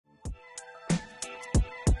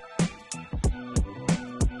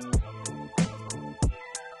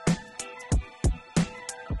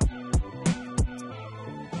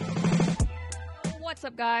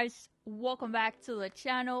up, guys? Welcome back to the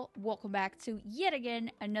channel. Welcome back to yet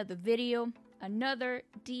again another video, another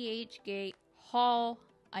Dhgate haul.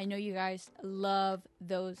 I know you guys love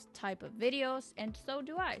those type of videos, and so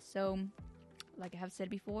do I. So like I have said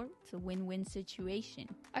before, it's a win-win situation.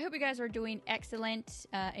 I hope you guys are doing excellent,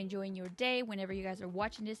 enjoying your day whenever you guys are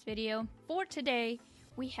watching this video. For today,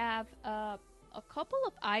 we have a couple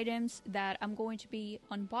of items that I'm going to be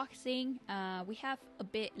unboxing. We have a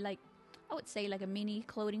bit, like, I would say like a mini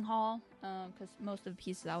clothing haul, because most of the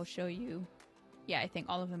pieces I'll show you, yeah, I think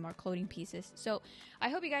all of them are clothing pieces. So I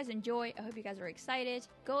hope you guys enjoy. I hope you guys are excited.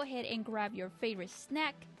 Go ahead and grab your favorite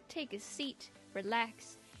snack, take a seat,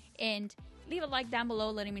 relax, and leave a like down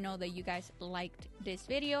below letting me know that you guys liked this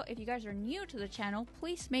video. If you guys are new to the channel,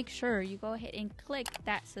 please make sure you go ahead and click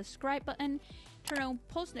that subscribe button. Turn on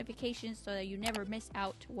post notifications so that you never miss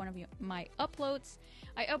out one of my uploads.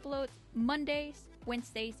 I upload Mondays,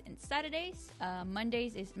 Wednesdays, and Saturdays.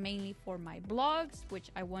 Mondays is mainly for my blogs, which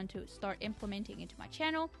I want to start implementing into my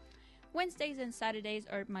channel. Wednesdays and Saturdays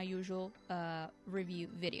are my usual review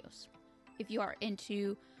videos. If you are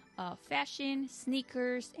into fashion,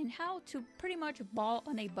 sneakers, and how to pretty much ball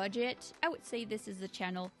on a budget, I would say this is the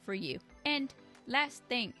channel for you. And last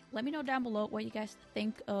thing, let me know down below what you guys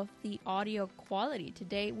think of the audio quality.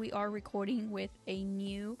 Today we are recording with a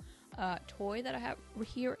new toy that I have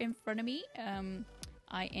here in front of me.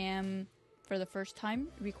 I am, for the first time,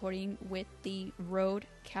 recording with the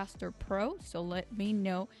Rodecaster Pro, so let me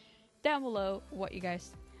know down below what you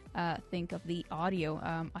guys think of the audio.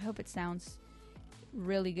 I hope it sounds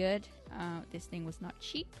really good. This thing was not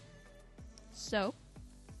cheap, so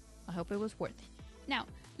I hope it was worth it. Now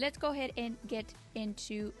let's go ahead and get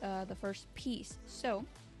into the first piece. So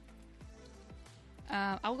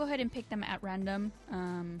I'll go ahead and pick them at random,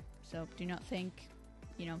 so do not think,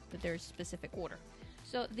 you know, that there's specific order.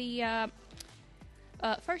 So the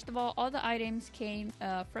first of all the items came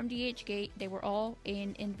from Dhgate. They were all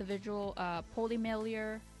in individual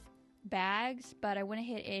polymer bags, but I went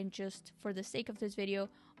ahead and just for the sake of this video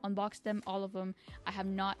unboxed them, all of them. I have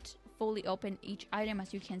not fully opened each item.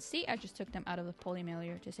 As you can see, I just took them out of the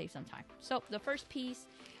polymer to save some time. So the first piece,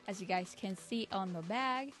 as you guys can see on the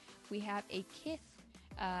bag, we have a Kith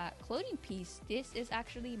clothing piece. This is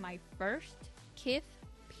actually my first Kith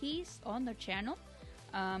piece on the channel.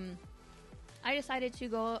 I decided to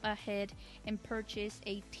go ahead and purchase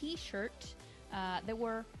a t-shirt. There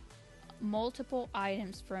were multiple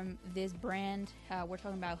items from this brand. We're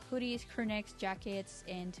talking about hoodies, crew necks, jackets,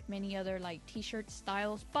 and many other like t-shirt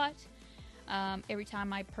styles, but every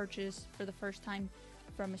time I purchase for the first time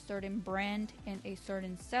from a certain brand and a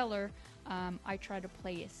certain seller, I try to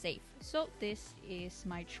play it safe. So this is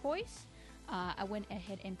my choice. I went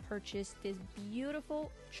ahead and purchased this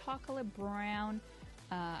beautiful chocolate brown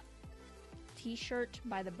t-shirt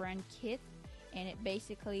by the brand Kith, and it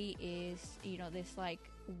basically is, you know, this like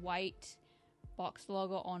white box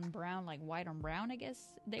logo on brown, like white on brown, I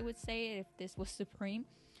guess they would say if this was Supreme.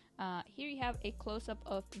 Here you have a close-up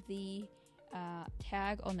of the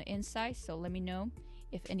tag on the inside, so let me know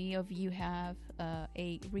if any of you have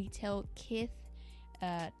a retail Kith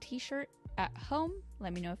t-shirt at home.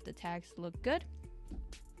 Let me know if the tags look good.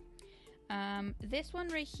 This one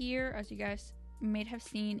right here, as you guys may have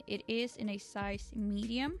seen, it is in a size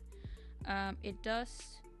medium. It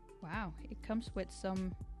does, wow, it comes with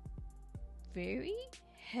some very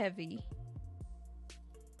heavy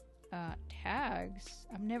tags.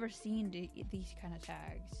 I've never seen these kind of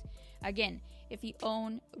tags. Again, if you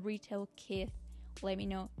own retail Kith, let me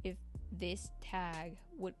know if this tag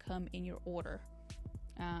would come in your order.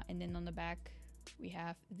 And then on the back we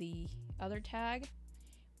have the other tag,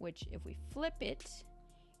 which if we flip it,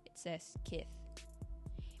 it says Kith.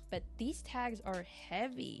 But these tags are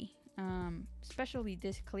heavy, especially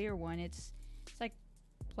this clear one. It's like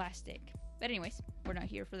plastic. But anyways, we're not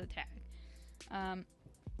here for the tag.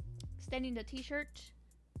 Extending the t-shirt.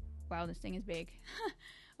 Wow, this thing is big.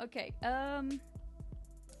 Okay,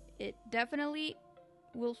 it definitely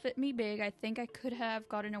will fit me big. I think I could have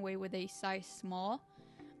gotten away with a size small.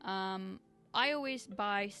 I always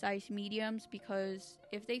buy size mediums because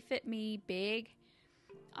if they fit me big,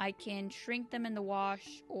 I can shrink them in the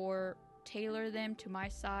wash or tailor them to my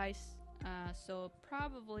size. So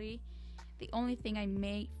probably the only thing I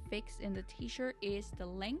may fix in the t-shirt is the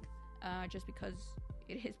length, just because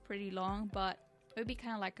it is pretty long, but it would be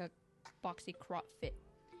kind of like a boxy crop fit.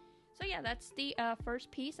 So yeah, that's the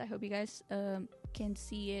first piece. I hope you guys can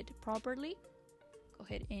see it properly. Go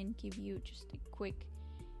ahead and give you just a quick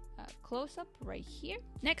close-up right here.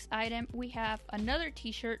 Next item, we have another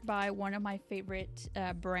t-shirt by one of my favorite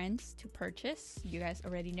brands to purchase. You guys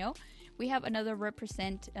already know. we have another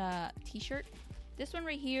represent t-shirt. This one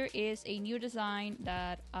right here is a new design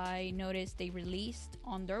that I noticed they released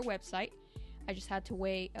on their website. I just had to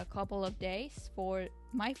wait a couple of days for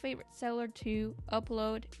my favorite seller to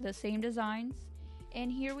upload the same designs,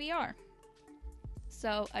 and here we are.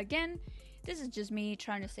 So again, this is just me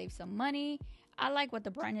trying to save some money. I like what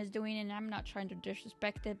the brand is doing, and I'm not trying to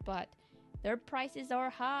disrespect it, but their prices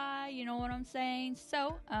are high, you know what I'm saying?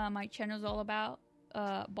 So my channel is all about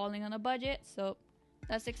balling on a budget, so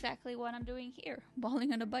that's exactly what I'm doing here,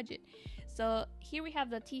 balling on a budget. So here we have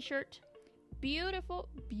the t-shirt. Beautiful,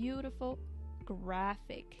 beautiful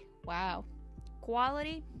graphic. Wow.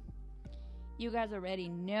 Quality, you guys already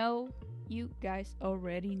know.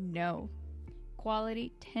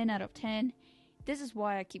 Quality, 10 out of 10. This is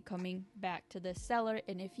why I keep coming back to this seller,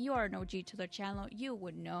 and if you are an OG to the channel, you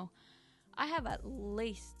would know. I have at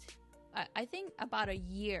least, I think about a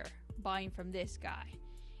year buying from this guy.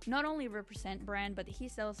 Not only represent brand, but he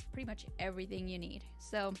sells pretty much everything you need.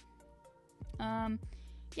 So,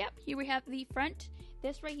 yep, here we have the front.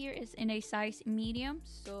 This right here is in a size medium,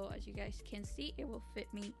 so as you guys can see, it will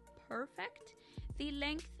fit me perfect. The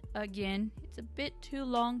length, again, it's a bit too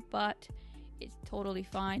long, but it's totally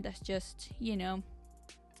fine. That's just, you know,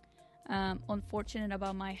 unfortunate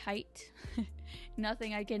about my height.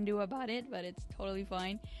 Nothing I can do about it, but it's totally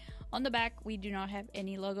fine. On the back, we do not have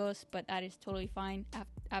any logos, but that is totally fine.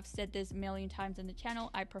 I've said this a million times in the channel.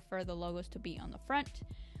 I prefer the logos to be on the front.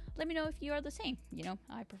 Let me know if you are the same. You know,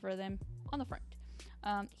 I prefer them on the front.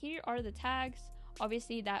 Here are the tags.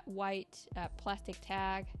 Obviously, that white plastic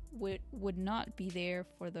tag would not be there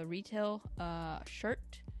for the retail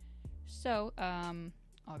shirt. So,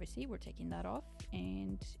 obviously, we're taking that off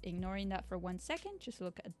and ignoring that for 1 second. Just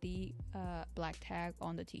look at the black tag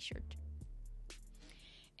on the t-shirt.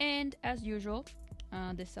 And as usual,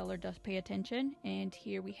 the seller does pay attention. And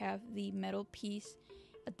here we have the metal piece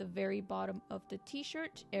at the very bottom of the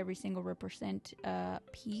t-shirt. Every single represent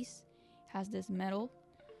piece has this metal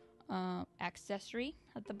accessory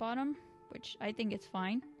at the bottom, which I think it's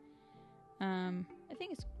fine. I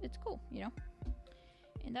think it's cool, you know.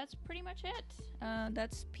 And that's pretty much it.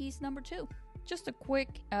 That's piece number 2. Just a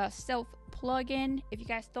quick self plug-in. If you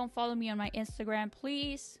guys don't follow me on my Instagram,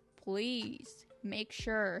 please make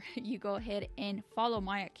sure you go ahead and follow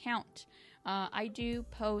my account. I do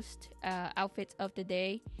post outfits of the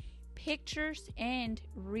day, pictures, and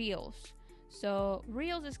reels. So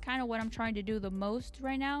reels is kind of what I'm trying to do the most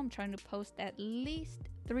right now. I'm trying to post at least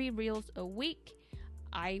 3 reels a week.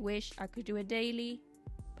 I wish I could do it daily,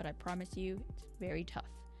 but I promise you it's very tough.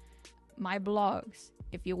 My vlogs,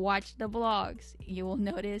 if you watch the vlogs, you will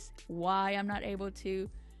notice why I'm not able to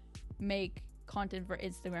make content for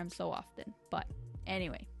Instagram so often. But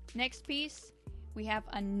anyway, next piece, we have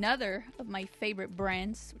another of my favorite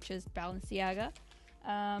brands, which is Balenciaga.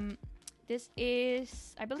 This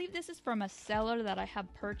is, I believe this is from a seller that I have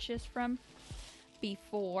purchased from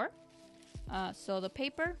before. So the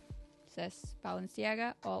paper says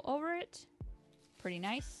Balenciaga all over it. Pretty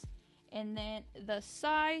nice. And then the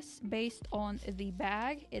size, based on the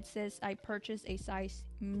bag, it says I purchased a size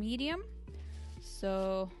medium.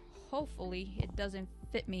 So hopefully it doesn't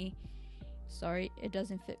fit me. Sorry, it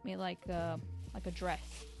doesn't fit me like a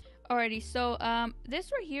dress. Alrighty, so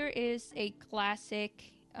this right here is a classic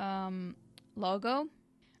logo.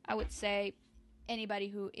 I would say anybody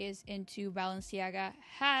who is into Balenciaga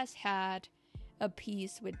has had a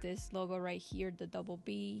piece with this logo right here, the double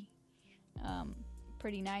B.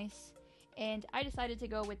 Pretty nice. And I decided to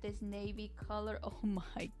go with this navy color. Oh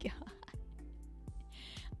my god.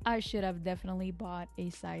 I should have definitely bought a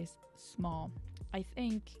size small. I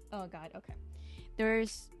think, oh god, okay.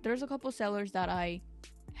 There's a couple sellers that I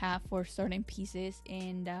have for certain pieces,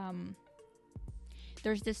 and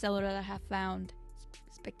there's this seller that I have found,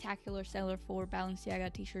 spectacular seller for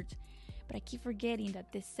Balenciaga t-shirts, but I keep forgetting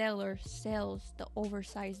that this seller sells the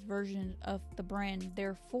oversized version of the brand.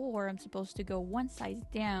 Therefore, I'm supposed to go one size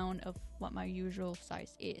down of what my usual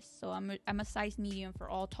size is. So I'm a size medium for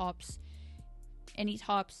all tops. Any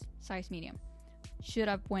tops, size medium. Should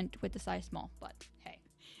have went with the size small, but hey.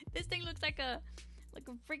 This thing looks like a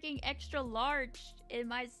freaking extra large in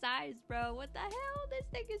my size, bro. What the hell? This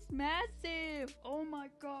thing is massive. Oh my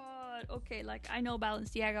god. Okay, like I know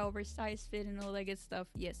Balenciaga oversized fit and all that good stuff.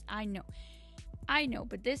 Yes, I know,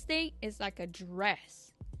 but this thing is like a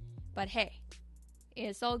dress. But hey,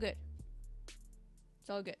 it's all good. It's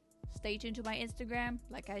all good. Stay tuned to my Instagram.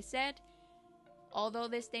 Like I said, although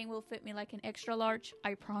this thing will fit me like an extra large,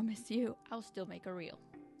 I promise you, I'll still make a reel.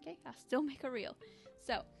 Okay, I'll still make a reel.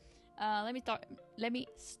 So, let me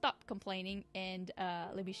stop complaining and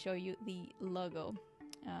let me show you the logo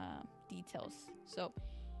details. So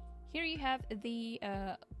here you have the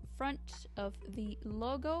front of the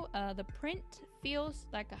logo. The print feels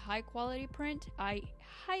like a high quality print. I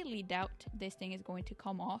highly doubt this thing is going to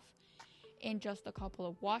come off in just a couple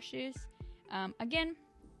of washes. Again,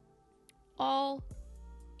 all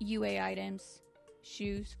UA items,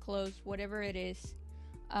 shoes, clothes, whatever it is,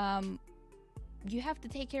 you have to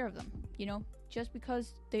take care of them. You know, just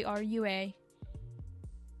because they are UA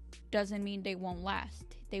doesn't mean they won't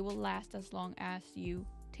last. They will last as long as you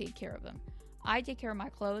take care of them. I take care of my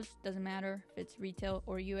clothes, doesn't matter if it's retail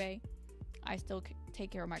or UA, I still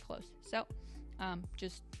take care of my clothes. So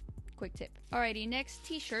just quick tip. Alrighty, next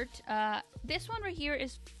t-shirt. This one right here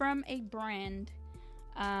is from a brand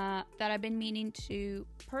that I've been meaning to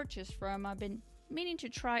purchase from. I've been meaning to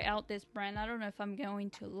try out this brand. I don't know if I'm going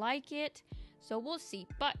to like it, so we'll see.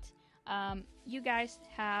 But you guys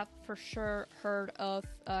have for sure heard of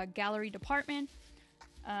Gallery Department.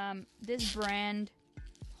 This brand,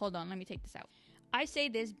 hold on, let me take this out. I say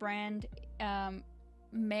this brand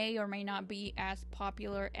may or may not be as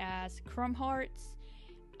popular as Chrome Hearts.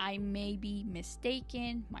 I may be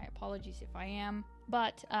mistaken. My apologies if I am.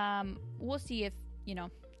 But we'll see if, you know,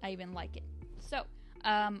 I even like it. So,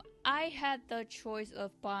 I had the choice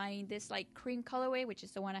of buying this like cream colorway, which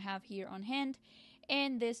is the one I have here on hand,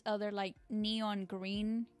 and this other like neon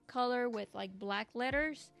green color with like black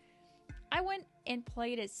letters. I went and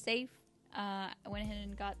played it safe. I went ahead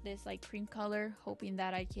and got this like cream color, hoping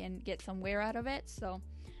that I can get some wear out of it. So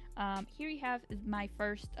here you have my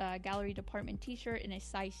first Gallery Department t-shirt in a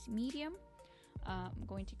size medium. I'm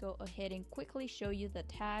going to go ahead and quickly show you the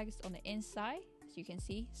tags on the inside. As you can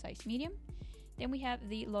see, size medium. Then we have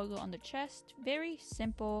the logo on the chest. Very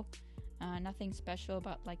simple, nothing special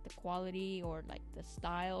about like the quality or like the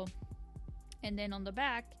style. And then on the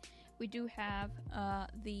back, we do have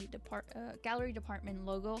the Gallery Department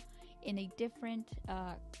logo in a different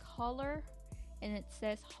color, and it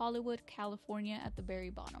says Hollywood, California at the very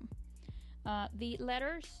bottom. The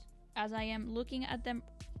letters, as I am looking at them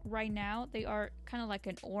right now, they are kind of like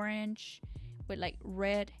an orange with like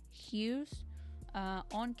red hues.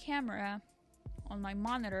 On camera, on my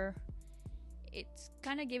monitor, it's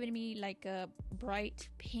kind of giving me like a bright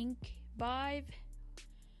pink vibe.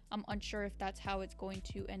 I'm unsure if that's how it's going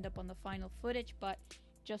to end up on the final footage, but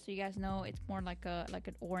just so you guys know, it's more like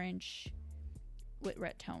an orange with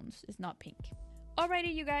red tones. It's not pink.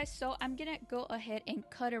 Alrighty, you guys, so I'm gonna go ahead and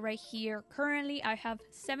cut it right here. Currently, I have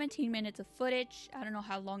 17 minutes of footage. I don't know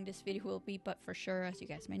how long this video will be, but for sure, as you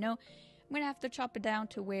guys may know, I'm gonna have to chop it down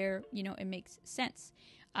to where, you know, it makes sense.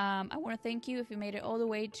 I want to thank you if you made it all the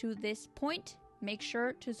way to this point. Make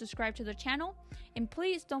sure to subscribe to the channel, and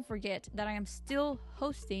please don't forget that I am still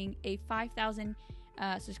hosting a 5,000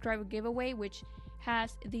 subscriber giveaway, which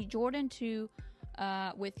has the Jordan 2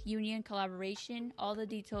 with Union collaboration. All the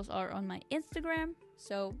details are on my Instagram,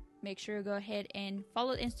 so make sure to go ahead and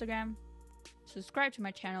follow Instagram, subscribe to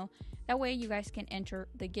my channel. That way you guys can enter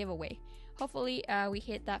the giveaway. Hopefully we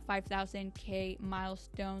hit that 5,000K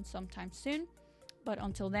milestone sometime soon, but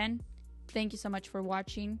until then, thank you so much for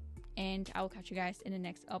watching, and I will catch you guys in the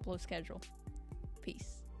next upload schedule.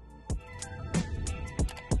 Peace.